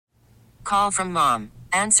call from mom.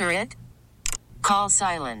 Answer it. Call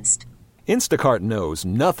silenced. Instacart knows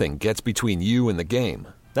nothing gets between you and the game.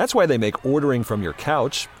 That's why they make ordering from your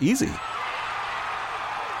couch easy.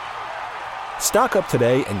 Stock up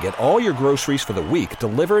today and get all your groceries for the week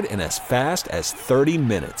delivered in as fast as 30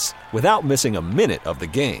 minutes without missing a minute of the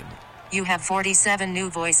game. You have 47 new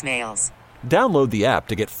voicemails. Download the app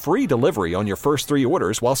to get free delivery on your first 3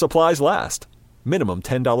 orders while supplies last. Minimum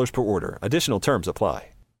 $10 per order. Additional terms apply.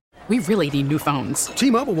 We really need new phones.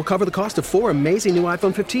 T-Mobile will cover the cost of 4 amazing new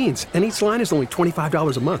iPhone 15s, and each line is only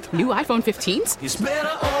 $25 a month. New iPhone 15s? It's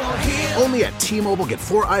better over here. Only at T-Mobile, get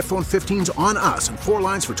 4 iPhone 15s on us and 4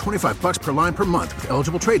 lines for $25 per line per month with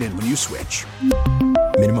eligible trade-in when you switch.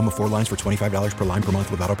 Minimum of 4 lines for $25 per line per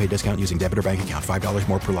month with autopay discount using debit or bank account. $5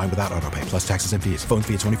 more per line without autopay, plus taxes and fees. Phone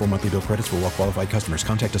fee at 24 monthly bill credits for well-qualified customers.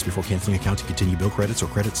 Contact us before canceling account to continue bill credits or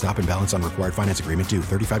credit stop and balance on required finance agreement due.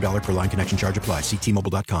 $35 per line connection charge applies. See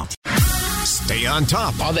T-Mobile.com. Stay on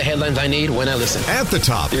top. All the headlines I need when I listen. At the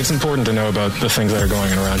top. It's important to know about the things that are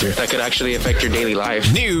going on around you. That could actually affect your daily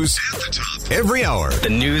life. News at the top. Every hour.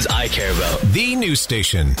 The news I care about. The news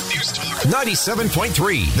station. News Talk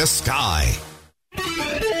 97.3. The Sky.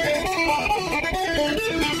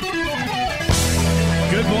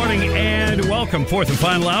 Good morning and welcome. Fourth and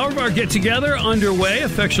final hour of our get-together underway,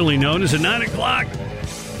 affectionately known as a 9 o'clock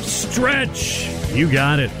stretch. You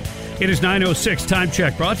got it. It is 9:06. Time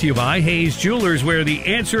check brought to you by Hayes Jewelers, where the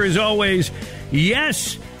answer is always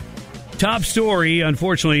yes. Top story.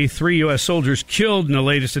 Unfortunately, 3 U.S. soldiers killed in the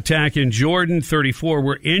latest attack in Jordan. 34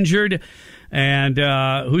 were injured. And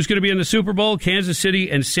who's going to be in the Super Bowl? Kansas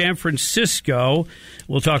City and San Francisco.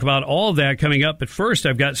 We'll talk about all of that coming up. But first,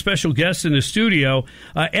 I've got special guests in the studio.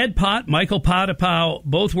 Ed Pott, Michael Potapow,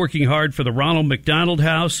 both working hard for the Ronald McDonald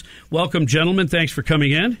House. Welcome, gentlemen. Thanks for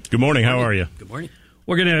coming in. Good morning. How are you? Good morning.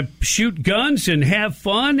 We're going to shoot guns and have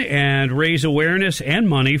fun and raise awareness and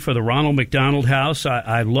money for the Ronald McDonald House.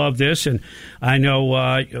 I love this, and I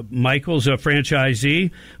know Michael's a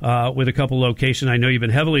franchisee with a couple locations. I know you've been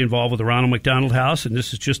heavily involved with the Ronald McDonald House, and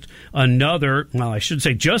this is just another, well, I shouldn't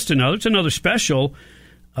say just another, it's another special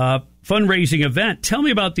fundraising event. Tell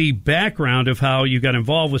me about the background of how you got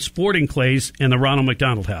involved with sporting clays in the Ronald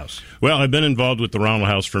McDonald House. Well, I've been involved with the Ronald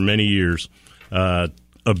House for many years.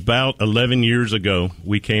 About 11 years ago,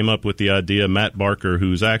 we came up with the idea. Matt Barker,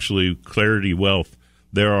 who's actually Clarity Wealth,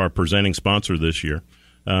 they're our presenting sponsor this year.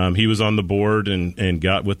 He was on the board and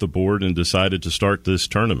got with the board and decided to start this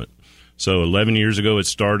tournament. So 11 years ago, it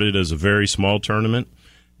started as a very small tournament,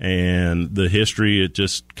 and the history, it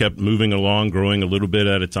just kept moving along, growing a little bit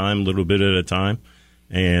at a time,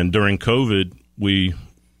 And during COVID, we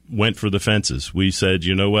went for the fences. We said,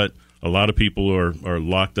 you know what? A lot of people are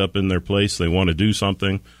locked up in their place. They want to do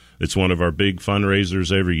something. It's one of our big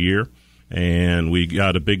fundraisers every year. And we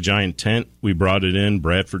got a big giant tent. We brought it in,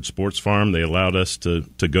 Bradford Sports Farm. They allowed us to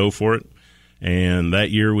go for it. And that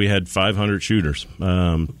year we had 500 shooters,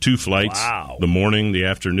 2 flights, wow. The morning, the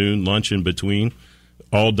afternoon, lunch in between,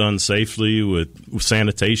 all done safely with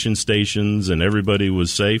sanitation stations, and everybody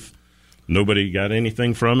was safe. Nobody got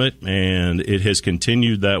anything from it, and it has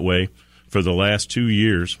continued that way for the last 2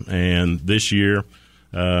 years. And this year,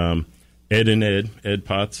 Ed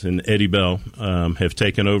Potts and Eddie Bell have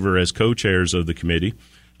taken over as co-chairs of the committee,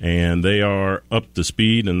 and they are up to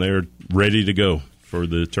speed, and they're ready to go for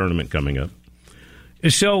the tournament coming up.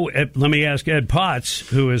 So let me ask Ed Potts,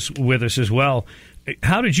 who is with us as well,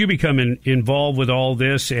 how did you become involved with all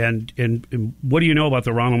this, and what do you know about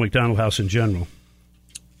the Ronald McDonald House in general?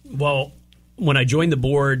 Well, when I joined the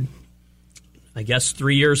board, I guess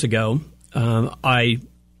 3 years ago, my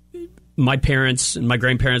parents and my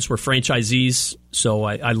grandparents were franchisees, so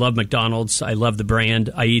I love McDonald's. I love the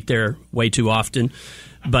brand. I eat there way too often.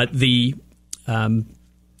 But the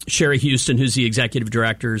Sherry Houston, who's the executive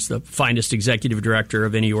director, is the finest executive director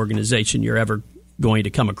of any organization you're ever going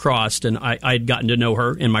to come across. And I had gotten to know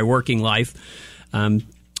her in my working life.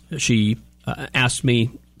 She asked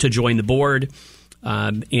me to join the board,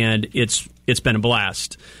 and it's been a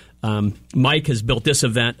blast. Mike has built this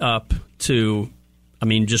event up to,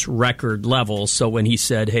 just record levels. So when he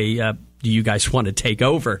said, hey, do you guys want to take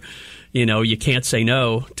over? You can't say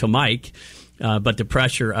no to Mike. But the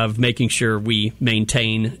pressure of making sure we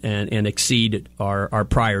maintain and exceed our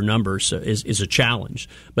prior numbers is a challenge.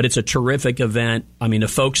 But it's a terrific event. The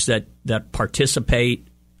folks that participate,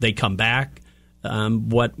 they come back.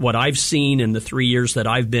 What I've seen in the 3 years that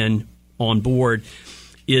I've been on board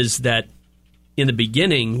is that in the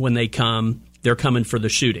beginning, when they come, they're coming for the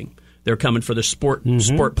shooting. They're coming for the sport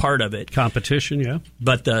part of it. Competition, yeah.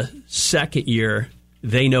 But the second year,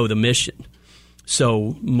 they know the mission.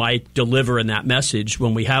 So Mike delivering that message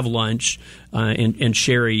when we have lunch and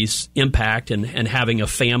Sherry's impact and having a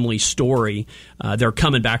family story, they're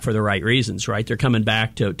coming back for the right reasons, right? They're coming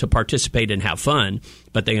back to participate and have fun,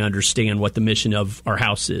 but they understand what the mission of our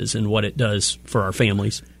house is and what it does for our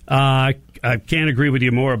families. I can't agree with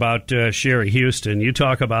you more about Sherry Houston. You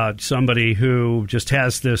talk about somebody who just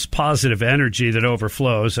has this positive energy that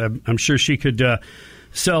overflows. I'm sure she could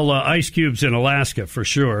sell ice cubes in Alaska for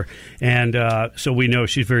sure. And so we know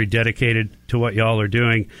she's very dedicated to what y'all are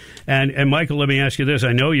doing. And Michael, let me ask you this.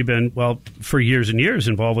 I know you've been, for years and years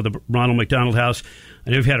involved with the Ronald McDonald House. I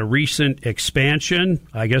know you've had a recent expansion.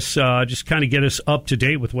 I guess just kind of get us up to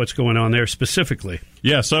date with what's going on there specifically.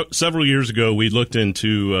 Yeah, so several years ago we looked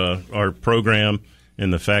into our program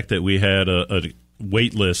and the fact that we had a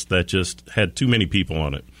wait list that just had too many people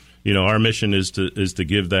on it. You know, our mission is to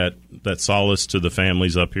give that solace to the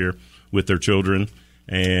families up here with their children,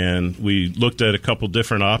 and we looked at a couple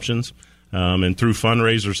different options. And through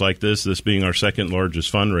fundraisers like this being our second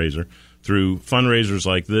largest fundraiser, through fundraisers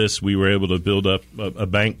like this, we were able to build up a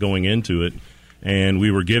bank going into it, and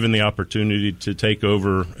we were given the opportunity to take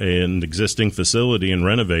over an existing facility and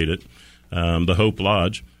renovate it, the Hope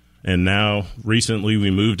Lodge. And now, recently,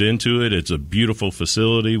 we moved into it. It's a beautiful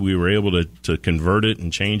facility. We were able to convert it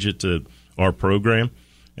and change it to our program,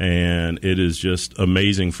 and it is just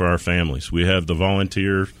amazing for our families. We have the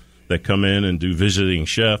volunteers that come in and do visiting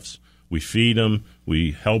chefs. We feed them.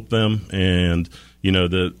 We help them. And, you know,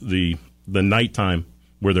 the nighttime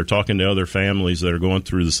where they're talking to other families that are going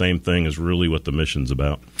through the same thing is really what the mission's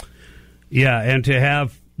about. Yeah, and to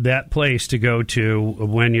have that place to go to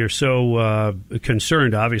when you're so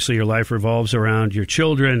concerned. Obviously, your life revolves around your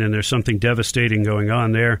children, and there's something devastating going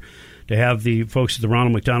on there. To have the folks at the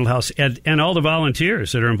Ronald McDonald House and all the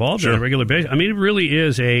volunteers that are involved on a regular basis. I mean, it really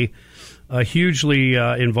is a hugely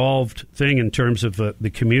involved thing in terms of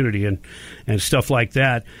the community and stuff like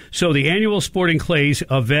that. So the annual Sporting Clays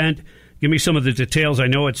event, give me some of the details. I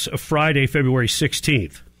know it's Friday, February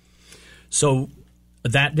 16th. So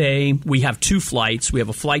that day, we have two flights. We have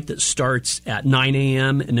a flight that starts at 9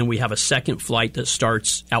 a.m., and then we have a second flight that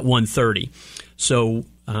starts at 1:30. So,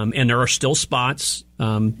 and there are still spots,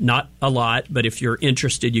 not a lot, but if you're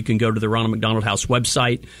interested, you can go to the Ronald McDonald House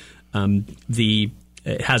website.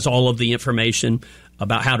 It has all of the information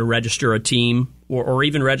about how to register a team or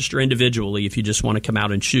even register individually if you just want to come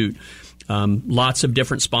out and shoot. Lots of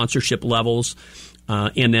different sponsorship levels.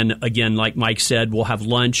 And then, again, like Mike said, we'll have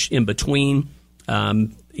lunch in between.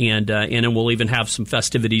 And then we'll even have some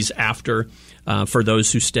festivities after for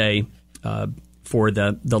those who stay for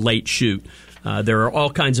the late shoot. There are all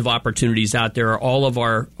kinds of opportunities out there. All of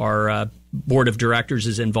our board of directors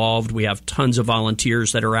is involved. We have tons of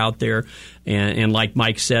volunteers that are out there. And like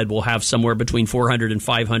Mike said, we'll have somewhere between 400 and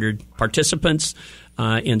 500 participants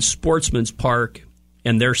in Sportsman's Park.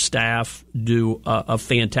 And their staff do a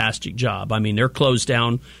fantastic job. I mean, they're closed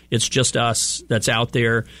down. It's just us that's out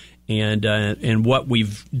there. And what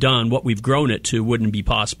we've done, what we've grown it to, wouldn't be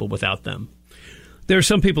possible without them. There are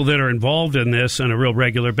some people that are involved in this on a real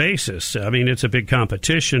regular basis. I mean, it's a big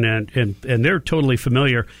competition, and they're totally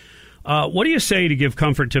familiar. What do you say to give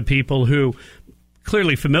comfort to people who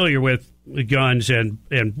clearly familiar with guns and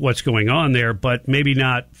what's going on there, but maybe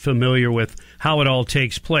not familiar with how it all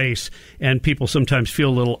takes place, and people sometimes feel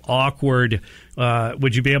a little awkward?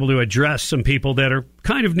 Would you be able to address some people that are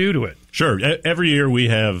kind of new to it? Sure. Every year we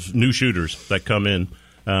have new shooters that come in.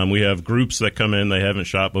 We have groups that come in, they haven't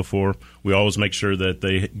shot before. We always make sure that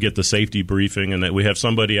they get the safety briefing and that we have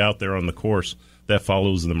somebody out there on the course that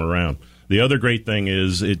follows them around. The other great thing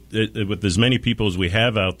is with as many people as we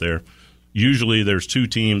have out there, usually there's two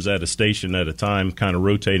teams at a station at a time kind of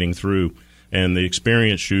rotating through, and the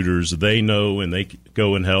experienced shooters, they know and they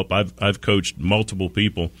go and help. I've coached multiple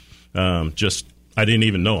people. I didn't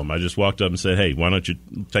even know them. I just walked up and said, hey, why don't you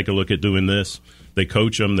take a look at doing this? They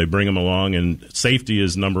coach them, they bring them along, and safety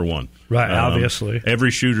is number one. Right, obviously.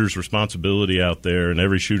 Every shooter's responsibility out there, and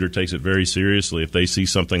every shooter takes it very seriously. If they see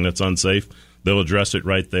something that's unsafe, they'll address it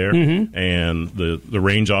right there, and the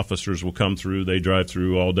range officers will come through. They drive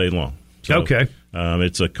through all day long. So, okay.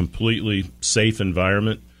 It's a completely safe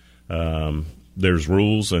environment. There's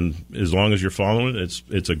rules, and as long as you're following it,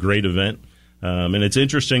 it's a great event. And it's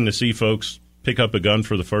interesting to see folks pick up a gun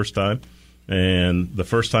for the first time, and the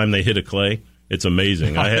first time they hit a clay, it's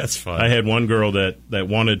amazing. That's fun. I had one girl that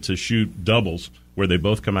wanted to shoot doubles where they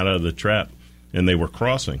both come out of the trap, and they were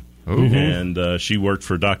crossing. And she worked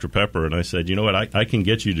for Dr. Pepper, and I said, you know what, I can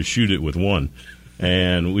get you to shoot it with one.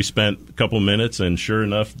 And we spent a couple minutes, and sure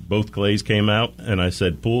enough, both clays came out, and I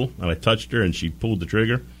said, pull, and I touched her, and she pulled the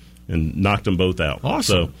trigger, and knocked them both out.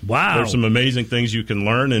 Awesome. So wow. There's some amazing things you can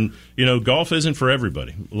learn. And, golf isn't for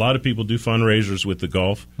everybody. A lot of people do fundraisers with the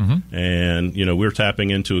golf. Mm-hmm. And, we're tapping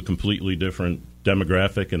into a completely different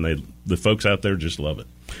demographic, and the folks out there just love it.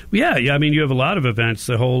 Yeah. I mean, you have a lot of events,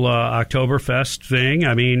 the whole Oktoberfest thing.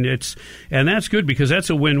 I mean, and that's good because that's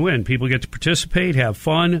a win-win. People get to participate, have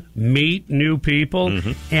fun, meet new people,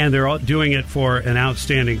 and they're all doing it for an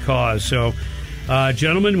outstanding cause. So,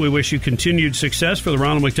 gentlemen, we wish you continued success for the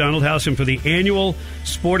Ronald McDonald House and for the annual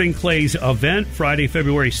Sporting Clays event, Friday,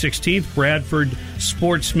 February 16th, Bradford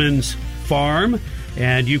Sportsman's Farm.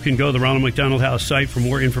 And you can go to the Ronald McDonald House site for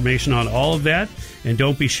more information on all of that. And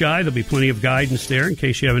don't be shy. There'll be plenty of guidance there in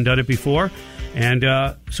case you haven't done it before. And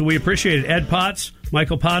so we appreciate it. Ed Potts,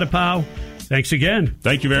 Michael Potapow, thanks again.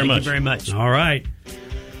 Thank you very much. Thank you very much. All right.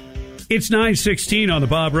 It's 9:16 on the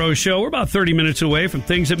Bob Rose Show. We're about 30 minutes away from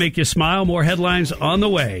things that make you smile. More headlines on the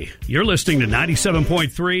way. You're listening to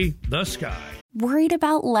 97.3 The Sky. Worried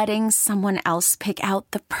about letting someone else pick out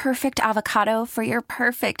the perfect avocado for your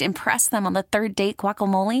perfect impress them on the third date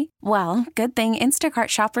guacamole? Well, good thing Instacart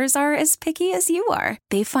shoppers are as picky as you are.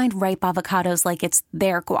 They find ripe avocados like it's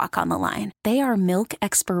their guac on the line. They are milk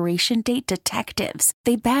expiration date detectives.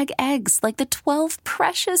 They bag eggs like the 12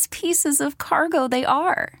 precious pieces of cargo they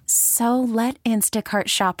are. So let Instacart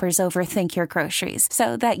shoppers overthink your groceries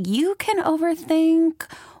so that you can overthink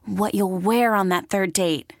what you'll wear on that third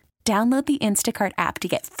date. Download the Instacart app to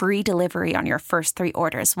get free delivery on your first 3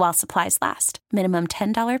 orders while supplies last. Minimum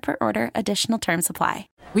 $10 per order. Additional terms apply.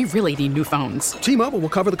 We really need new phones. T-Mobile will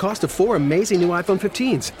cover the cost of 4 amazing new iPhone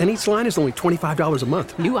 15s, and each line is only $25 a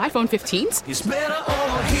month. New iPhone 15s? It's better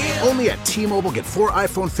over here. Only at T-Mobile, get 4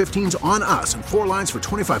 iPhone 15s on us and 4 lines for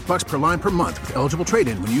 $25 per line per month with eligible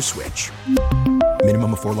trade-in when you switch.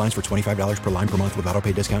 Minimum of 4 lines for $25 per line per month with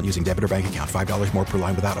autopay discount using debit or bank account. $5 more per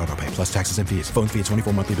line without autopay, plus taxes and fees. Phone fee at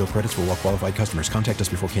 24 monthly bill credits for well-qualified customers. Contact us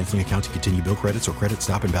before canceling account to continue bill credits or credit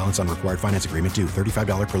stop and balance on required finance agreement due.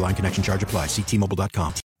 $35 per line connection charge applies. See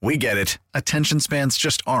T-Mobile.com. We get it. Attention spans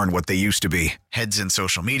just aren't what they used to be. Heads in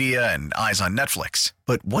social media and eyes on Netflix.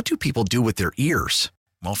 But what do people do with their ears?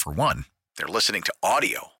 Well, for one, they're listening to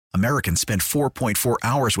audio. Americans spend 4.4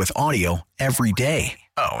 hours with audio every day.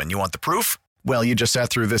 Oh, and you want the proof? Well, you just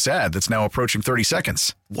sat through this ad that's now approaching 30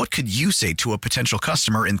 seconds. What could you say to a potential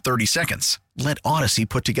customer in 30 seconds? Let Odyssey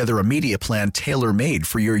put together a media plan tailor-made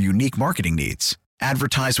for your unique marketing needs.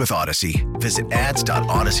 Advertise with Odyssey. Visit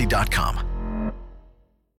ads.odyssey.com.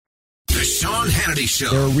 The Sean Hannity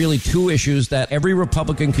Show. There are really 2 issues that every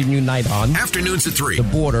Republican can unite on. Afternoons at 3. The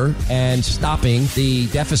border and stopping the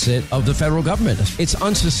deficit of the federal government. It's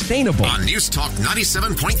unsustainable. On News Talk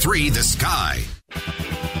 97.3, The Sky.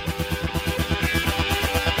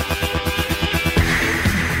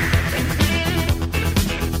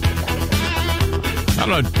 I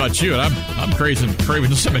don't know about you, and I'm craving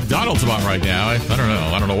some McDonald's about right now. I don't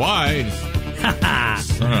know. I don't know why. I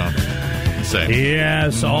don't know.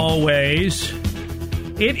 Yes, always.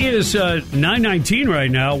 It is 9:19 right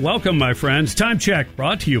now. Welcome, my friends. Time check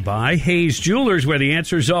brought to you by Hayes Jewelers, where the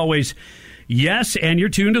answer is always yes. And you're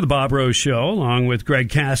tuned to the Bob Rose Show, along with Greg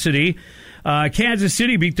Cassidy. Kansas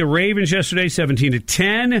City beat the Ravens yesterday,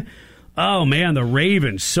 17-10. Oh, man, the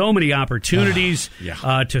Ravens. So many opportunities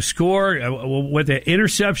to score with the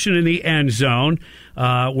interception in the end zone.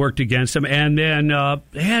 Worked against them. And then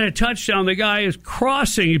they had a touchdown. The guy is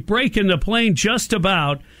crossing, breaking the plane just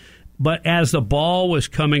about. But as the ball was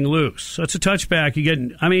coming loose. So it's a touchback. You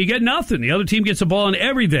get nothing. The other team gets the ball and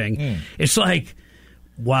everything. It's like,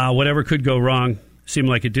 wow, whatever could go wrong. Seemed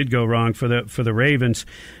like it did go wrong for the Ravens.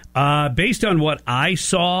 Based on what I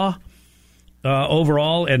saw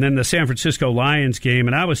overall, and then the San Francisco Lions game,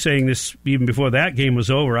 and I was saying this even before that game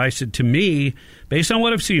was over, I said, to me, based on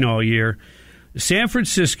what I've seen all year, San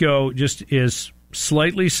Francisco just is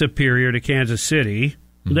slightly superior to Kansas City,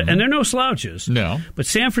 and they're no slouches. No. But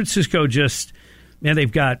San Francisco just, man,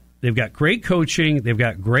 they've got great coaching, they've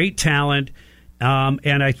got great talent,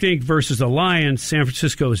 and I think versus the Lions, San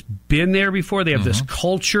Francisco has been there before. They have this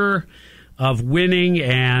culture of winning,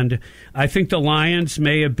 and I think the Lions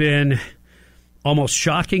may have been almost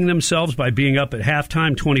shocking themselves by being up at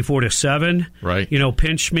halftime 24-7. Right.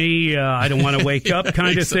 Pinch me, I don't want to wake up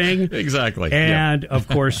kind of thing. Exactly. And, of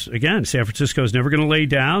course, again, San Francisco is never going to lay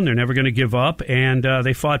down. They're never going to give up. And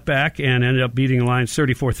they fought back and ended up beating the Lions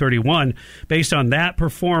 34-31. Based on that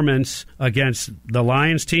performance against the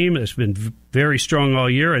Lions team, it's been very strong all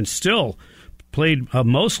year and still played a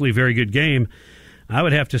mostly very good game. I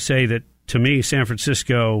would have to say that, to me, San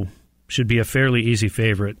Francisco should be a fairly easy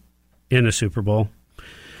favorite in the Super Bowl.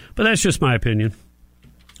 But that's just my opinion.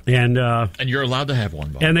 And you're allowed to have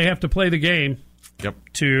one, Bob. And they have to play the game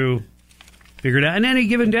to figure it out on any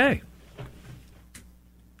given day.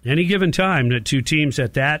 Any given time that two teams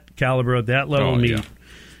at that caliber, at that level meet,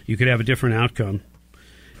 you could have a different outcome.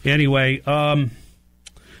 Anyway,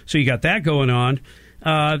 so you got that going on.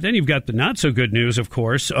 Then you've got the not-so-good news, of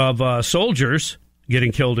course, of soldiers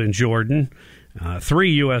getting killed in Jordan.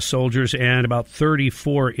 3 U.S. soldiers and about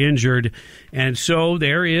 34 injured. And so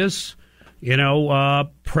there is,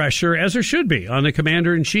 pressure, as there should be, on the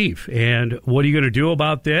commander-in-chief. And what are you going to do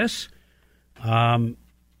about this? And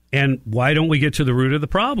why don't we get to the root of the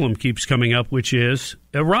problem keeps coming up, which is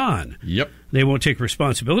Iran. Yep. They won't take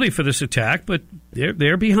responsibility for this attack, but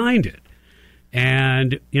they're behind it.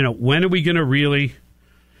 And, when are we going to really...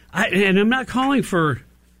 and I'm not calling for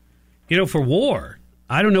war.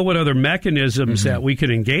 I don't know what other mechanisms that we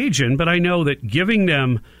can engage in, but I know that giving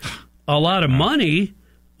them a lot of money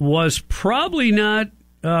was probably not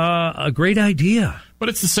a great idea. But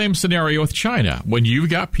it's the same scenario with China. When you've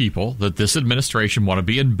got people that this administration want to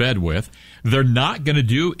be in bed with, they're not going to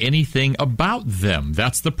do anything about them.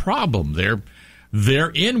 That's the problem. They're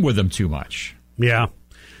in with them too much. Yeah.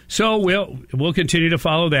 So we'll continue to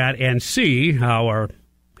follow that and see how our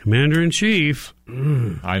commander-in-chief...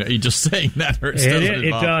 I know, just saying that hurts, doesn't it? It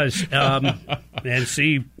does. And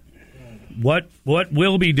see what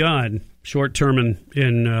will be done short-term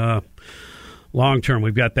and long-term.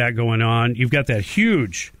 We've got that going on. You've got that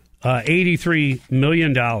huge $83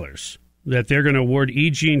 million that they're going to award E.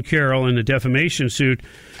 Jean Carroll in the defamation suit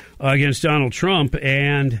against Donald Trump.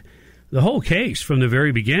 And the whole case from the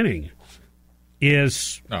very beginning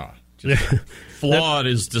is... flawed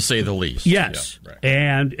is to say the least. Yes. Yeah, right.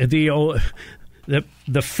 And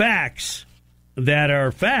the facts that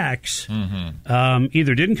are facts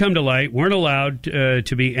either didn't come to light, weren't allowed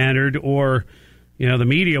to be entered, or the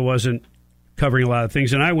media wasn't covering a lot of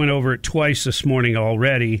things. And I went over it twice this morning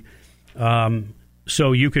already,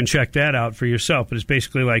 so you can check that out for yourself. But it's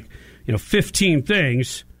basically like 15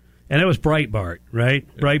 things, and that was Breitbart, right?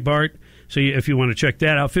 Yeah. Breitbart. So if you want to check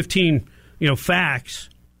that out, 15 facts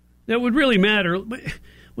that would really matter.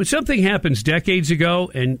 When something happens decades ago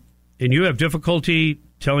and you have difficulty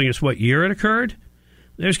telling us what year it occurred,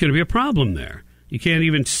 there's going to be a problem there. You can't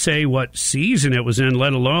even say what season it was in,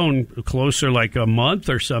 let alone closer like a month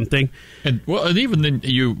or something. And even then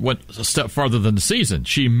you went a step farther than the season.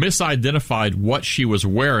 She misidentified what she was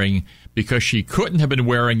wearing because she couldn't have been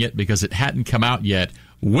wearing it because it hadn't come out yet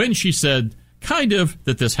when she said, kind of,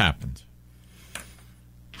 that this happened.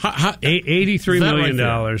 $83 million.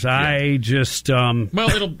 Right, I just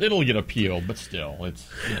it'll get appealed, but still, it's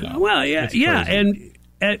it's crazy.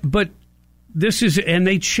 But this is, and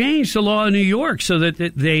they changed the law in New York so that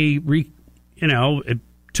they it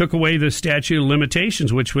took away the statute of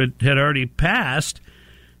limitations, which had already passed,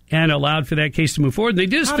 and allowed for that case to move forward. They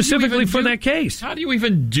did it specifically for that case. How do you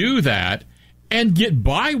even do that and get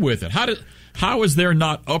by with it? How is there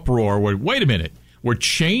not uproar? Wait a minute. We're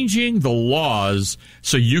changing the laws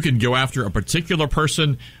so you can go after a particular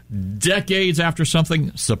person decades after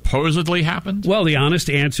something supposedly happened? Well, the honest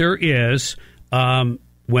answer is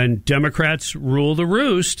when Democrats rule the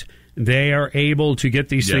roost, they are able to get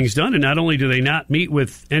these things done. And not only do they not meet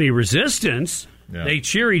with any resistance, they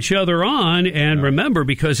cheer each other on. And remember,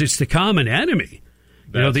 because it's the common enemy.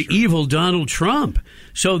 The evil Donald Trump,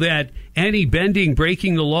 so that any bending,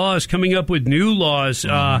 breaking the laws, coming up with new laws,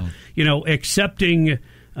 accepting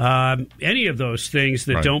any of those things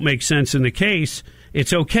that don't make sense in the case,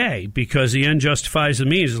 it's okay because the end justifies the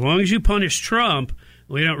means. As long as you punish Trump,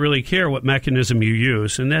 we don't really care what mechanism you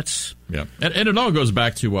use, and that's... Yeah, and it all goes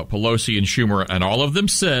back to what Pelosi and Schumer and all of them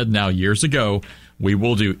said now years ago, we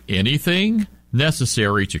will do anything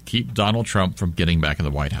necessary to keep Donald Trump from getting back in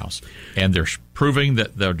the White House. And they're proving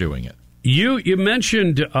that they're doing it. You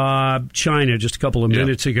mentioned China just a couple of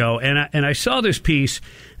minutes ago, and I saw this piece.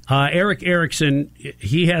 Eric Erickson,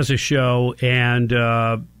 he has a show, and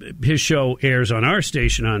his show airs on our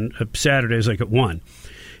station on Saturdays, like at 1.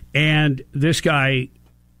 And this guy,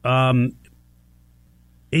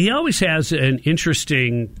 he always has an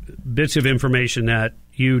interesting bits of information that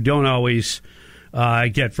you don't always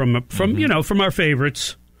get from our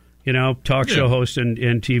favorites, talk show host and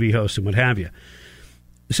TV host and what have you.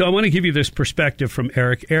 So I want to give you this perspective from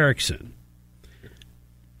Eric Erickson.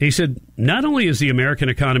 He said, not only is the American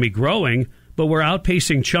economy growing, but we're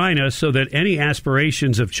outpacing China so that any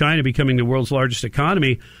aspirations of China becoming the world's largest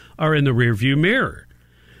economy are in the rearview mirror.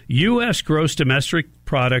 U.S. gross domestic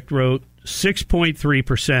product rose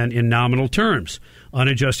 6.3% in nominal terms,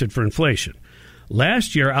 unadjusted for inflation.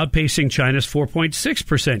 last year, outpacing China's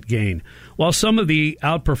 4.6% gain. While some of the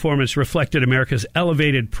outperformance reflected America's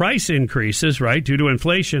elevated price increases, right, due to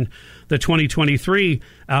inflation, the 2023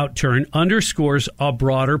 outturn underscores a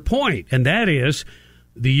broader point, and that is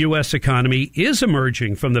the U.S. economy is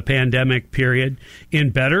emerging from the pandemic period in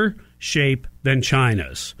better shape than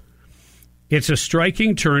China's. It's a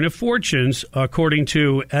striking turn of fortunes, according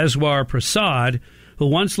to Eswar Prasad, who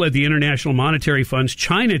once led the International Monetary Fund's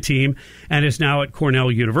China team and is now at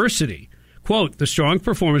Cornell University. Quote, the strong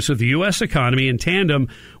performance of the U.S. economy in tandem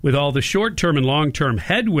with all the short-term and long-term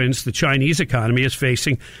headwinds the Chinese economy is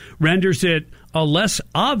facing renders it a less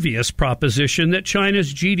obvious proposition that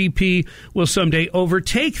China's GDP will someday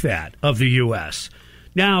overtake that of the U.S.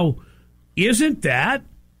 Now, isn't that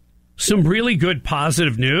some really good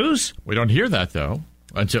positive news? We don't hear that, though,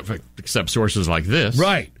 except sources like this.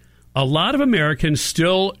 Right. A lot of Americans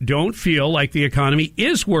still don't feel like the economy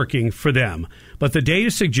is working for them, but the data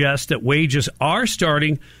suggests that wages are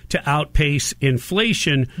starting to outpace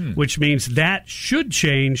inflation, which means that should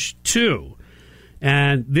change too.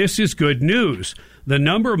 And this is good news. The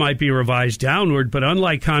number might be revised downward, but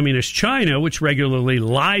unlike communist China, which regularly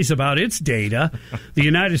lies about its data, the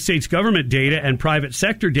United States government data and private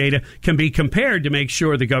sector data can be compared to make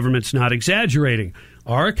sure the government's not exaggerating.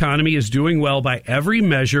 Our economy is doing well by every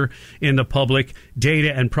measure in the public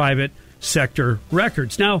data and private sector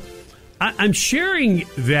records. Now, I'm sharing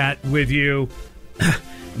that with you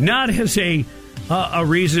not as a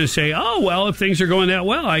reason to say, oh, well, if things are going that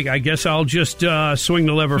well, I guess I'll just swing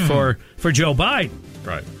the lever for Joe Biden.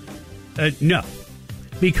 Right. No,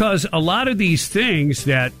 because a lot of these things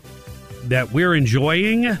that we're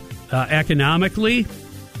enjoying economically,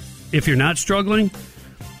 if you're not struggling,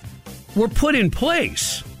 were put in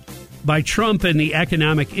place by Trump and the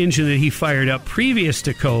economic engine that he fired up previous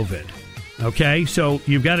to COVID. Okay, so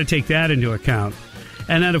you've got to take that into account.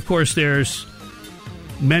 And then, of course, there's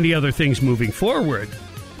many other things moving forward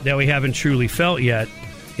that we haven't truly felt yet,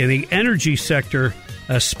 in the energy sector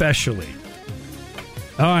especially.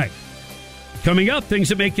 All right, coming up, things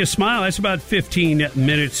that make you smile. That's about 15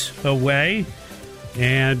 minutes away.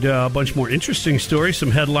 And a bunch more interesting stories,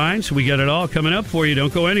 some headlines. We got it all coming up for you.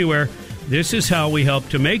 Don't go anywhere. This is how we help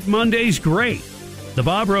to make Mondays great. The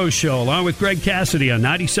Bob Rose Show, along with Greg Cassidy on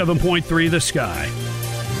 97.3 The Sky.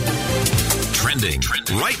 Trending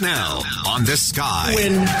right now on The Sky.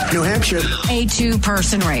 Win New Hampshire. A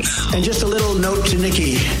two-person race. And just a little note to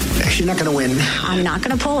Nikki. She's not going to win. I'm not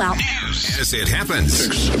going to pull out. As it happens.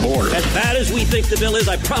 As bad as we think the bill is,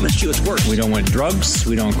 I promise you it's worse. We don't want drugs.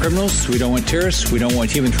 We don't want criminals. We don't want terrorists. We don't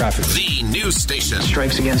want human trafficking. The news station.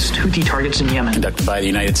 Strikes against Houthi targets in Yemen. Conducted by the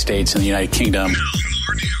United States and the United Kingdom.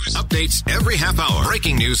 More news. Updates every half hour.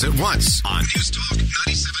 Breaking news at once on News Talk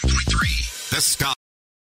 97.3. The Sky.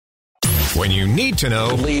 When you need to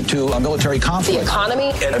know, Could lead to a military conflict. The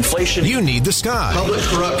economy. And inflation. You need The Sky. Public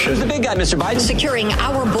corruption. Who's the big guy, Mr. Biden? Securing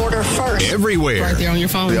our border first. Everywhere. Right there on your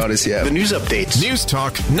phone. The Odyssey app. The news updates. News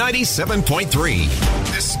Talk 97.3.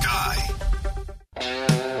 The Sky.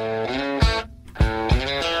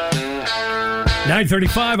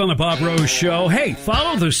 9:35 on the Bob Rose Show. Hey,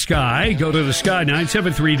 follow The Sky. Go to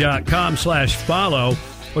thesky973.com/follow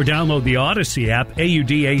or download the Odyssey app,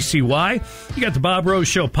 AUDACY. You got the Bob Rose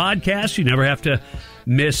Show podcast. You never have to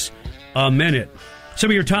miss a minute. Some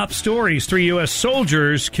of your top stories: 3 U.S.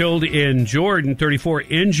 soldiers killed in Jordan, 34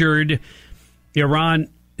 injured. Iran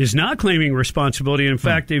is not claiming responsibility. In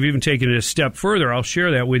fact, they've even taken it a step further. I'll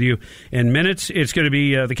share that with you in minutes. It's going to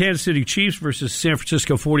be the Kansas City Chiefs versus San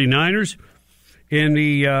Francisco 49ers. In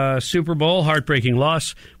the Super Bowl, heartbreaking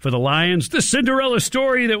loss for the Lions. The Cinderella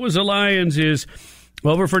story that was the Lions is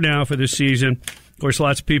over for now for this season. Of course,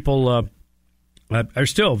 lots of people are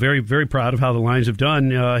still very, very proud of how the Lions have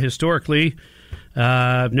done historically.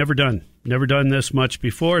 Never done this much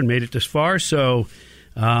before and made it this far. So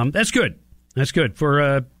that's good. That's good for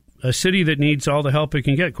a city that needs all the help it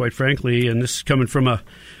can get, quite frankly. And this is coming from a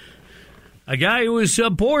guy who was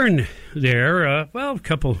born there, a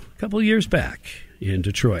couple years back in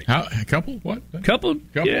Detroit. A couple? What? Couple?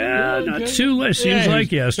 Yeah, okay. not too late. Seems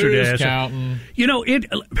like yesterday. Counting. You know,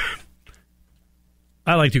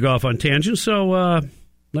 I like to go off on tangents, so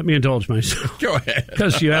let me indulge myself. Go ahead.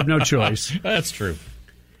 Because you have no choice. That's true.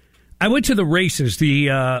 I went to the races, the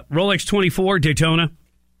Rolex 24 Daytona,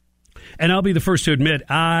 and I'll be the first to admit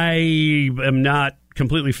I am not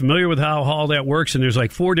completely familiar with how all that works, and there's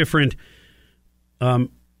like 4 different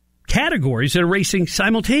categories that are racing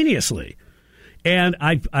simultaneously. And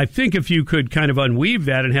I think if you could kind of unweave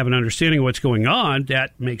that and have an understanding of what's going on,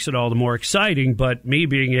 that makes it all the more exciting. But me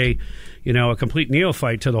being a complete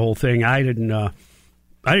neophyte to the whole thing, I didn't know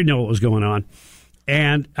what was going on.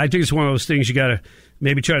 And I think it's one of those things you got to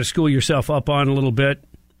maybe try to school yourself up on a little bit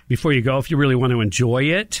before you go if you really want to enjoy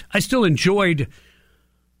it. I still enjoyed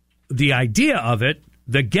the idea of it,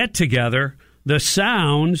 the get-together, the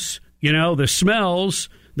sounds, the smells,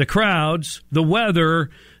 the crowds, the weather,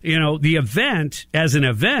 the event as an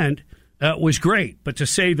event was great. But to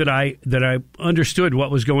say that I understood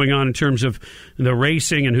what was going on in terms of the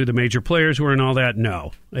racing and who the major players were and all that,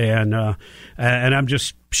 no. And I'm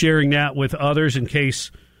just sharing that with others in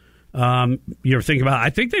case you're thinking about. I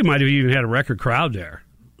think they might have even had a record crowd there,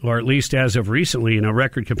 or at least as of recently,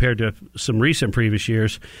 record compared to some recent previous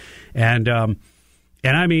years. And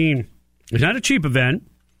I mean, it's not a cheap event,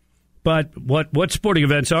 but what sporting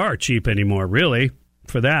events are cheap anymore, really,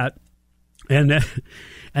 for that? And then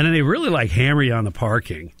they really hammer you on the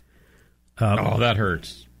parking. That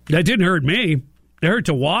hurts. That didn't hurt me. It hurt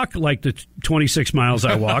to walk like the 26 miles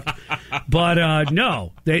I walked. But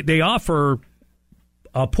no, they offer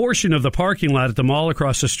a portion of the parking lot at the mall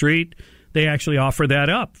across the street. They actually offer that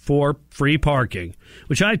up for free parking,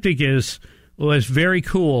 which I think was very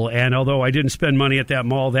cool. And although I didn't spend money at that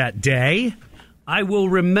mall that day, I will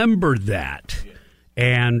remember that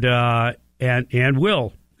and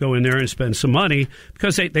will go in there and spend some money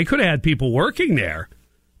because they could have had people working there,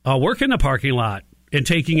 working the parking lot and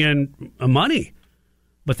taking in money,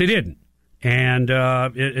 but they didn't. And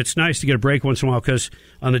it's nice to get a break once in a while because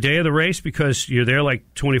on the day of the race, because you're there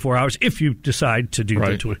 24 hours, if you decide to do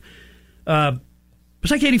the 20,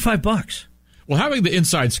 it's like $85. Well, having the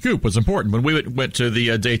inside scoop was important. When we went to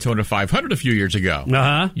the Daytona 500 a few years ago,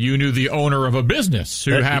 you knew the owner of a business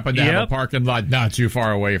who happened to have a parking lot not too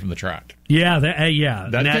far away from the track. Yeah, that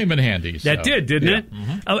came in handy. That didn't it?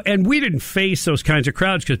 Mm-hmm. Oh, and we didn't face those kinds of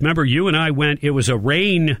crowds because remember, you and I went. It was a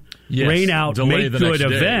rain out, make good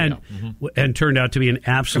event, and turned out to be an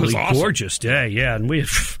absolutely gorgeous day. Yeah, and we had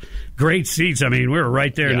great seats. I mean, we were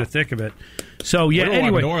right there in the thick of it. So we were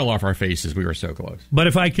anyway, wiping oil off our faces. We were so close. But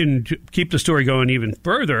if I can keep the story going even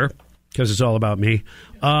further, because it's all about me.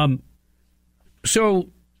 So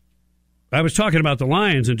I was talking about the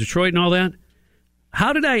Lions in Detroit and all that.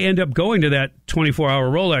 How did I end up going to that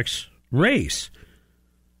 24-hour Rolex race?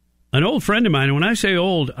 An old friend of mine, and when I say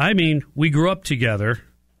old, I mean we grew up together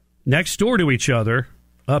next door to each other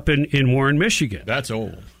up in Warren, Michigan. That's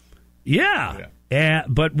old. Yeah.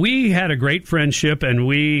 But we had a great friendship, and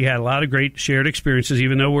we had a lot of great shared experiences,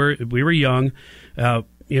 even though we were young.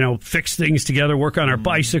 Fix things together, work on our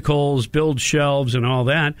bicycles, build shelves, and all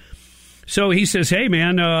that. So he says, "Hey,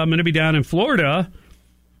 man, I'm going to be down in Florida.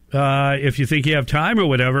 If you think you have time or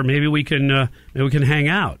whatever, maybe we can hang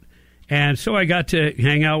out." And so I got to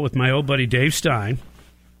hang out with my old buddy Dave Stein,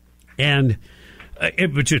 and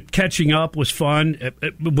just catching up was fun.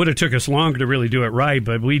 It would have took us longer to really do it right,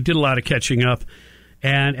 but we did a lot of catching up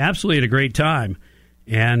and absolutely had a great time.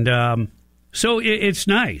 And so it's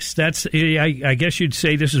nice. That's I guess you'd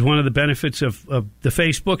say this is one of the benefits of the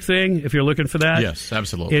Facebook thing, if you're looking for that. Yes,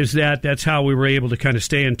 absolutely. Is that's how we were able to kind of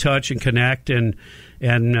stay in touch and connect. And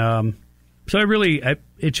so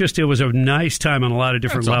it was a nice time on a lot of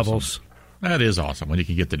different levels. Awesome. That is awesome when you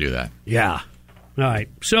can get to do that. Yeah. All right.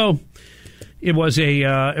 So it was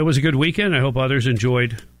a good weekend. I hope others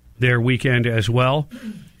enjoyed their weekend as well.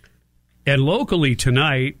 And locally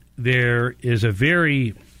tonight, there is a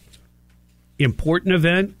very important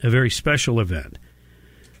event, a very special event.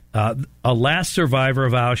 A Last Survivor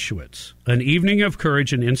of Auschwitz, an evening of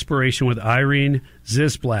courage and inspiration with Irene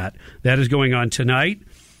Zisblatt. That is going on tonight,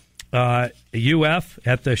 UF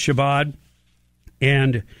at the Shabbat.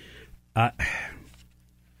 And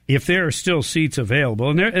if there are still seats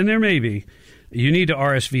available, and there may be, you need to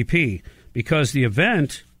RSVP because the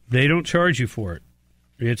event, they don't charge you for it.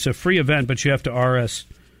 It's a free event, but you have to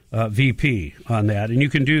RSVP on that. And you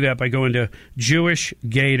can do that by going to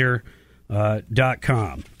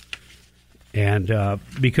jewishgator.com. And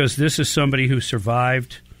because this is somebody who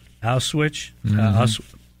survived Auschwitz.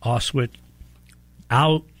 Auschwitz.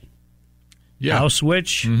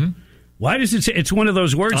 Why does it say it's one of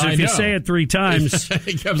those words? If you say it three times,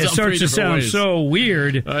 it starts to sound so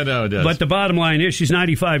weird. I know it does. But the bottom line is she's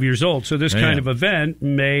 95 years old, so this kind of event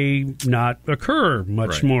may not occur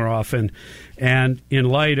much more often. And in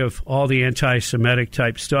light of all the anti-Semitic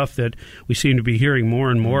type stuff that we seem to be hearing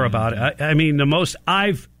more and more about, I mean, the most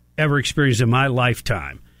I've ever experienced in my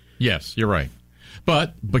lifetime. Yes, you're right.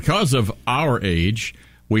 But because of our age,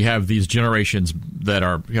 we have these generations that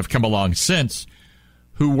have come along since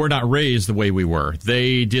who were not raised the way we were.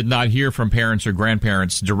 They did not hear from parents or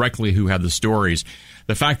grandparents directly who had the stories.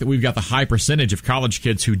 The fact that we've got the high percentage of college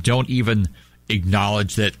kids who don't even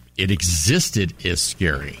acknowledge that it existed is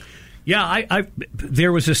scary. Yeah,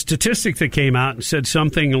 there was a statistic that came out and said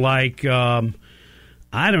something like, I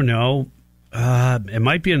don't know, it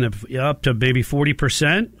might be up to maybe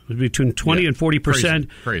 40%, between 20 and 40%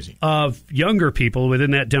 crazy of younger people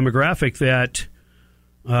within that demographic that,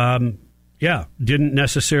 didn't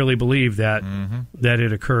necessarily believe that that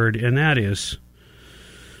it occurred, and that is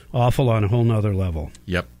awful on a whole nother level.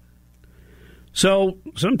 Yep. So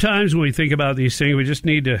sometimes when we think about these things, we just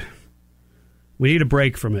need to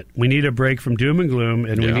break from it. We need a break from doom and gloom,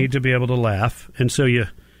 and we need to be able to laugh. And so you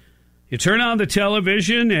turn on the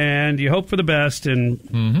television and you hope for the best,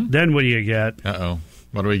 and then what do you get? Uh-oh.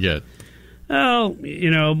 What do we get? Well,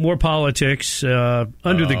 more politics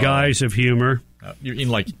under the guise of humor. You mean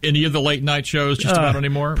like any of the late night shows just about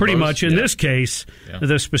anymore? Pretty much. In this case,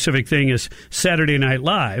 the specific thing is Saturday Night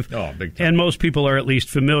Live. Oh, big time. And most people are at least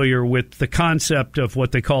familiar with the concept of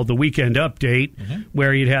what they call the Weekend Update,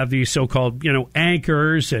 where you'd have these so-called,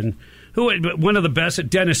 anchors and one of the best,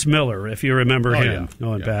 Dennis Miller, if you remember him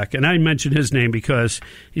going back. And I mentioned his name because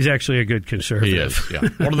he's actually a good conservative. He is, yeah.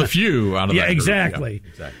 One of the few out of that group. Exactly.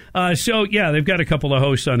 Yeah, exactly. They've got a couple of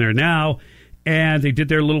hosts on there now. And they did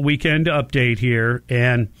their little weekend update here.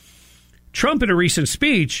 And Trump, in a recent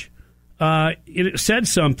speech, it said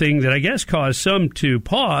something that I guess caused some to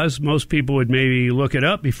pause. Most people would maybe look it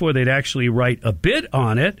up before they'd actually write a bit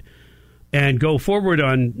on it and go forward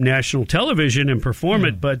on national television and perform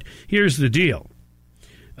it. But here's the deal.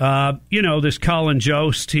 This Colin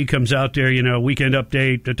Jost, he comes out there, weekend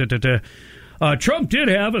update, Trump did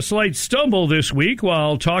have a slight stumble this week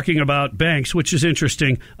while talking about banks, which is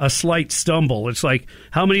interesting. A slight stumble. It's like,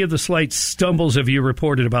 how many of the slight stumbles have you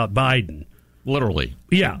reported about Biden? Literally.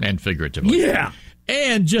 Yeah. And figuratively. Yeah.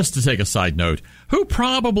 And just to take a side note, who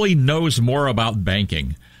probably knows more about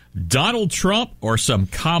banking? Donald Trump or some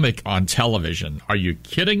comic on television? Are you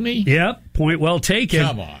kidding me? Yep. Point well taken.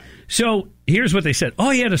 Come on. So here's what they said.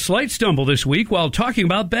 He had a slight stumble this week while talking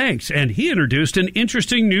about banks, and he introduced an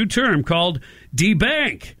interesting new term called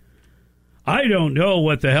debank. I don't know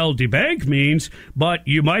what the hell debank means, but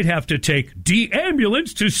you might have to take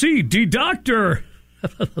D-ambulance to see D-doctor.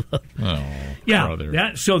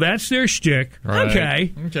 So that's their shtick.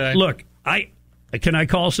 Right. Okay. Look, can I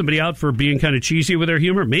call somebody out for being kind of cheesy with their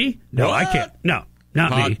humor? Me? No, what? I can't. No.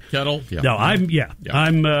 Not Pot, me. Kettle? Yeah. No, I'm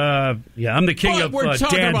the king of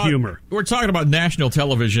dad humor. We're talking about national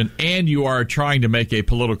television, and you are trying to make a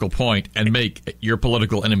political point and make your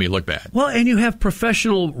political enemy look bad. Well, and you have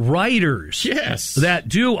professional writers that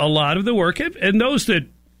do a lot of the work, and those that,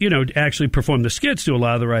 actually perform the skits do a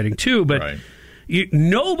lot of the writing too, but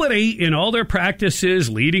nobody in all their practices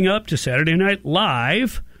leading up to Saturday Night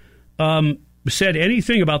Live said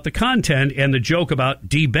anything about the content and the joke about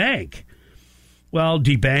debank. Well,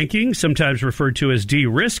 debanking, sometimes referred to as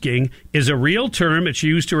de-risking, is a real term. It's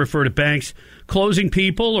used to refer to banks closing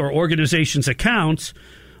people or organizations' accounts,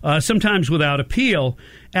 sometimes without appeal,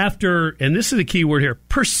 after, and this is the key word here,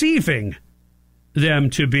 perceiving them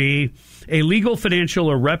to be a legal,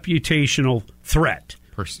 financial, or reputational threat.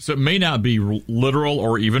 So it may not be literal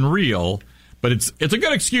or even real, but it's a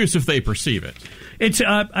good excuse if they perceive it. It's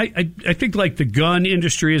I think like the gun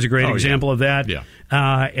industry is a great example of that. Yeah.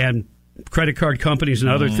 And credit card companies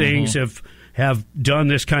and other things have done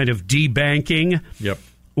this kind of debanking. Yep.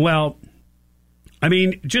 Well, I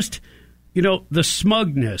mean, just, the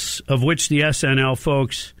smugness of which the SNL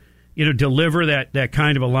folks, deliver that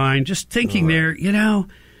kind of a line, just thinking they're,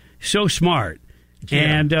 so smart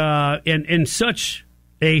and in such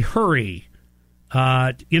a hurry,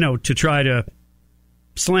 to try to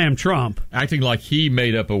slam Trump. Acting like he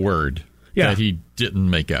made up a word that he didn't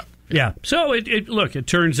make up. Yeah. So it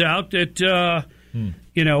turns out that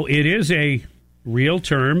it is a real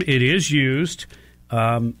term. It is used,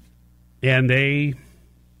 and they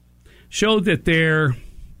showed that their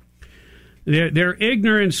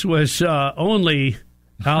ignorance was only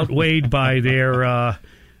outweighed by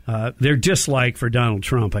their dislike for Donald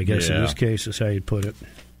Trump. I guess in this case is how you'd put it.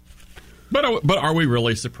 But are we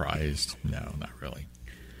really surprised? No, not really.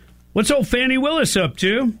 What's old Fannie Willis up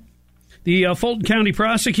to? The Fulton County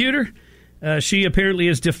prosecutor, she apparently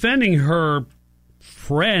is defending her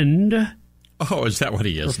friend. Oh, is that what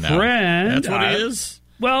he is now? Friend. That's what he is?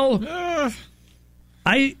 Well, there's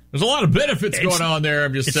a lot of benefits going on there,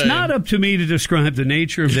 I'm just saying. It's not up to me to describe the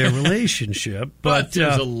nature of their relationship. but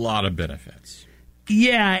there's a lot of benefits.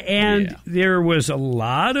 Yeah, and there was a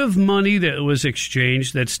lot of money that was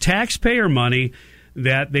exchanged that's taxpayer money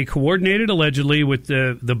that they coordinated allegedly with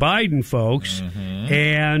the Biden folks.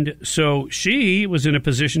 And so she was in a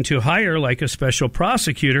position to hire like a special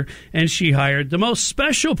prosecutor, and she hired the most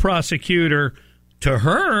special prosecutor to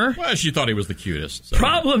her. Well, she thought he was the cutest. So.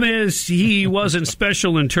 Problem is, he wasn't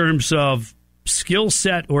special in terms of skill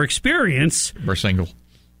set or experience. We're single.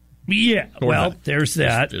 Yeah, there's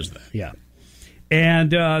that. There's that. Yeah.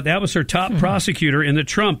 And that was her top prosecutor in the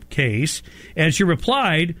Trump case. And she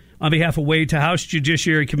replied on behalf of Wade to House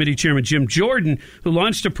Judiciary Committee Chairman Jim Jordan, who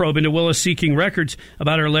launched a probe into Willis seeking records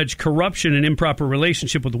about her alleged corruption and improper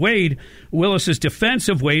relationship with Wade. Willis's defense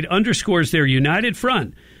of Wade underscores their united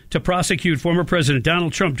front to prosecute former President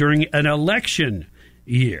Donald Trump during an election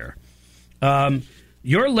year.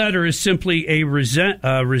 Your letter is simply a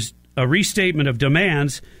restatement of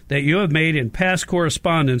demands that you have made in past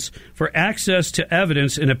correspondence for access to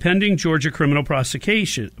evidence in a pending Georgia criminal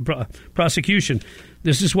prosecution.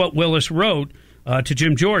 This is what Willis wrote to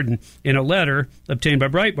Jim Jordan in a letter obtained by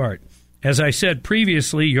Breitbart. As I said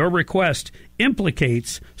previously, your request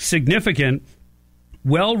implicates significant,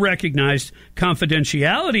 well-recognized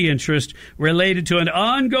confidentiality interest related to an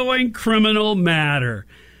ongoing criminal matter.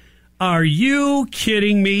 Are you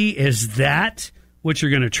kidding me? Is that what you're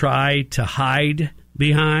going to try to hide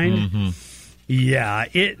behind? Mm-hmm. Yeah,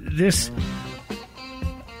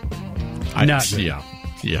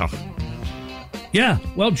 Yeah.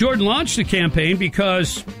 Well, Jordan launched the campaign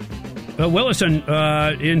because Willis,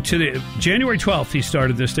 into the January 12th, he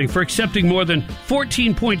started this thing for accepting more than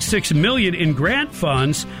 $14.6 million in grant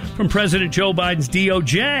funds from President Joe Biden's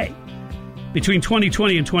DOJ. Between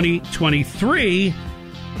 2020 and 2023,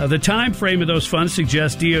 the time frame of those funds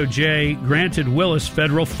suggests DOJ granted Willis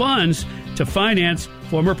federal funds to finance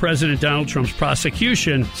former President Donald Trump's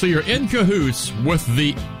prosecution. So you're in cahoots with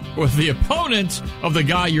the opponent of the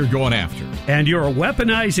guy you're going after. And you're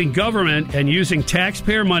weaponizing government and using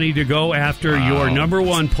taxpayer money to go after your number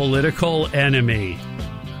one political enemy.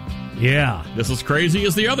 Yeah. This is crazy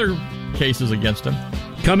as the other cases against him.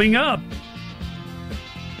 Coming up,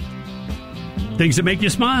 things that make you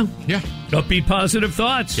smile. Yeah. Upbeat, positive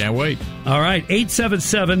thoughts. Can't wait. All right,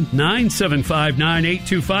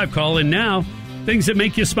 877-975-9825. Call in now. Things that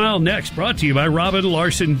make you smile next. Brought to you by Robin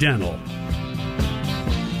Larson Dental.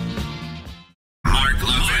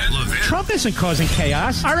 Trump isn't causing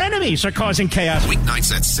chaos. Our enemies are causing chaos.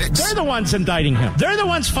 Weeknights at 6. They're the ones indicting him. They're the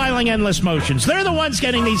ones filing endless motions. They're the ones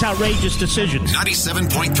getting these outrageous decisions.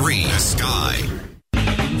 97.3 The Sky.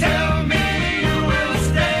 Tell me you will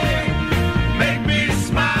stay. Make me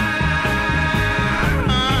smile.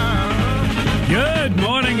 Good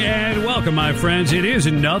morning and welcome, my friends. It is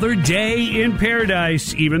another day in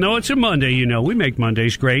paradise. Even though it's a Monday, you know, we make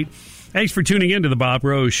Mondays great. Thanks for tuning in to the Bob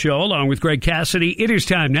Rose Show, along with Greg Cassidy. It is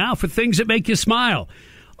time now for Things That Make You Smile.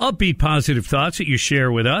 Upbeat, positive thoughts that you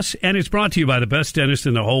share with us, and it's brought to you by the best dentist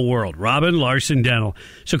in the whole world, Robin Larson Dental.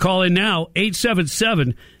 So call in now,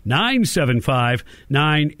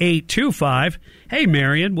 877-975-9825. Hey,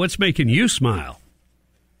 Marion, what's making you smile?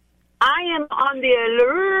 I am on the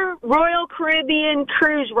Allure Royal Caribbean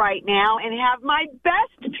cruise right now and have my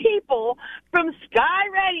best people from Sky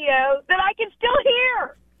Radio that I can still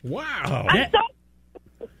hear. Wow.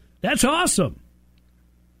 That's awesome.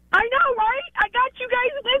 I know, right? I got you guys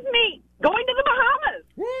with me. Going to the Bahamas.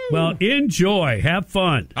 Woo. Well, enjoy. Have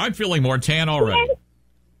fun. I'm feeling more tan already.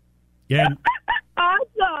 Yeah.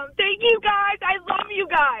 Awesome. Thank you, guys. I love you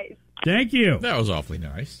guys. Thank you. That was awfully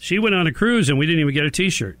nice. She went on a cruise and we didn't even get a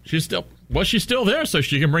T-shirt. She's still there, so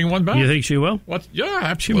she can bring one back. You think she will? What? Yeah,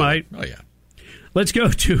 absolutely. She might. Oh, yeah. Let's go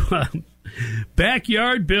to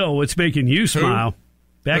Backyard Bill. What's making you smile?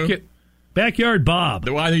 Backyard Bob.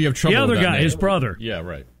 Why do you have trouble the other with that guy, name? his brother. Yeah,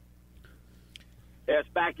 right. Yes,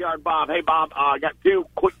 Backyard Bob. Hey, Bob, I got two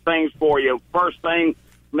quick things for you. First thing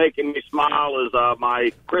making me smile is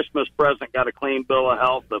my Christmas present got a clean bill of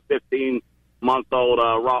health, a 15-month-old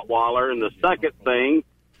Rottweiler. And the second thing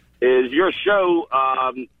is your show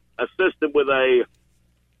assisted with a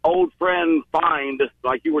old friend find,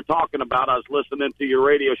 like you were talking about. I was listening to your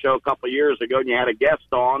radio show a couple of years ago, and you had a guest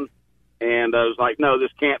on. And I was like, no,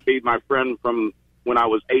 this can't be my friend from when I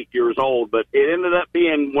was 8 years old. But it ended up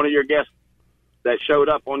being one of your guests that showed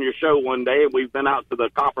up on your show one day. And we've been out to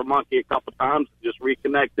the Copper Monkey a couple times and just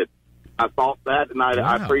reconnected. I thought that, and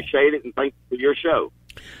I appreciate it, and thank you for your show.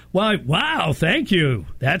 Well, wow, thank you.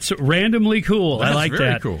 That's randomly cool. That's I like very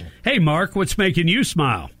that. cool. Hey, Mark, what's making you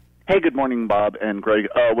smile? Hey, good morning, Bob and Greg.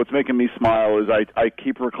 What's making me smile is I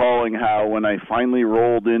keep recalling how when I finally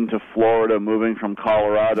rolled into Florida, moving from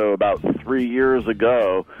Colorado about 3 years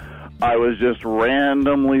ago, I was just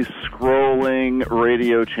randomly scrolling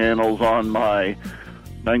radio channels on my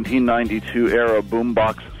 1992 era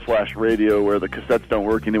boombox/radio where the cassettes don't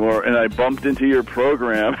work anymore, and I bumped into your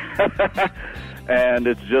program. and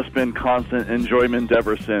it's just been constant enjoyment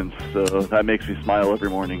ever since. So that makes me smile every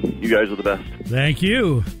morning. You guys are the best. Thank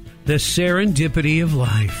you. The serendipity of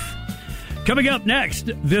life. Coming up next,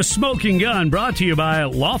 The Smoking Gun, brought to you by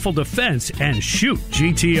Lawful Defense and Shoot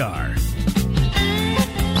GTR.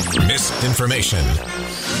 Misinformation.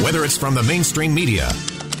 Whether it's from the mainstream media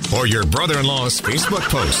or your brother-in-law's Facebook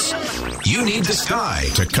posts, you need the Sky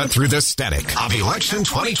to cut through the static of election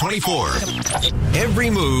 2024. Every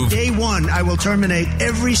move. Day one, I will terminate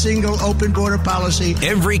every single open border policy.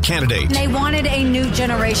 Every candidate. They wanted a new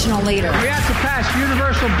generational leader. We have to pass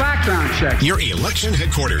universal background checks. Your election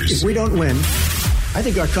headquarters. If we don't win, I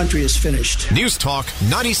think our country is finished. News Talk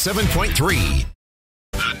 97.3.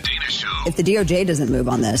 If the DOJ doesn't move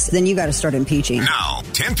on this, then you got to start impeaching. Now,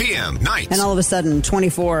 10 p.m. nights. And all of a sudden,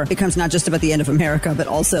 24 becomes not just about the end of America, but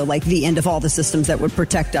also like the end of all the systems that would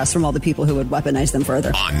protect us from all the people who would weaponize them further.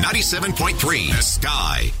 On 97.3, The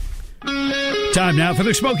Sky. Time now for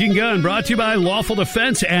The Smoking Gun, brought to you by Lawful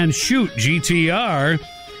Defense and Shoot GTR.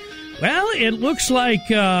 Well, it looks like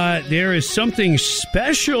there is something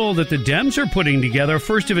special that the Dems are putting together. A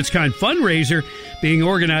first-of-its-kind fundraiser being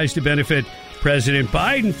organized to benefit President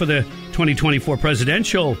Biden for the 2024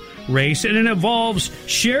 presidential race, and it involves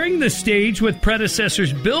sharing the stage with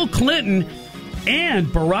predecessors Bill Clinton and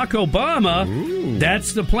Barack Obama. Ooh.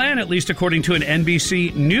 That's the plan, at least according to an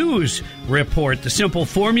NBC News report. The simple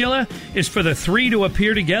formula is for the three to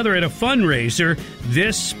appear together at a fundraiser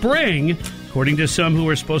this spring, according to some who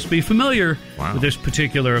are supposed to be familiar with this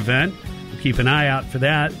particular event. We'll keep an eye out for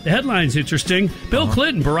that. The headline's interesting. Bill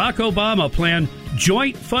Clinton, Barack Obama plan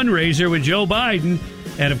joint fundraiser with Joe Biden.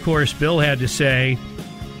 And, of course, Bill had to say,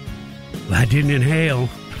 well, I didn't inhale.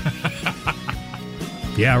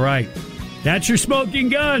 Yeah, right. That's your Smoking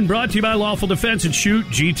Gun, brought to you by Lawful Defense and Shoot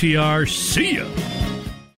GTR. See ya.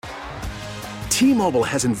 T-Mobile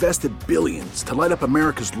has invested billions to light up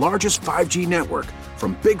America's largest 5G network,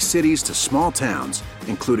 from big cities to small towns,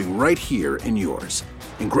 including right here in yours.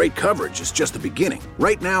 And great coverage is just the beginning.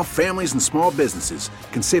 Right now, families and small businesses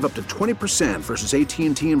can save up to 20% versus AT&T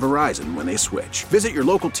and Verizon when they switch. Visit your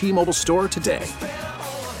local T-Mobile store today.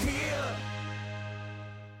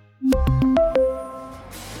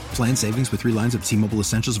 Plan savings with 3 lines of T-Mobile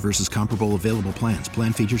Essentials versus comparable available plans.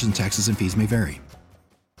 Plan features and taxes and fees may vary.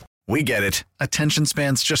 We get it. Attention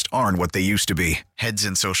spans just aren't what they used to be. Heads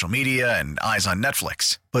in social media and eyes on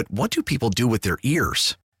Netflix. But what do people do with their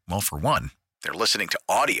ears? Well, for one, they're listening to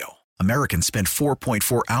audio. Americans spend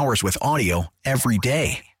 4.4 hours with audio every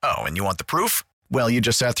day. Oh, and you want the proof? Well, you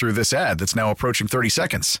just sat through this ad that's now approaching 30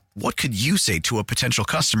 seconds. What could you say to a potential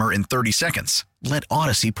customer in 30 seconds? Let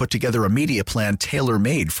Odyssey put together a media plan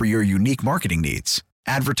tailor-made for your unique marketing needs.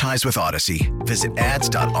 Advertise with Odyssey. Visit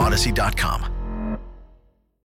ads.odyssey.com.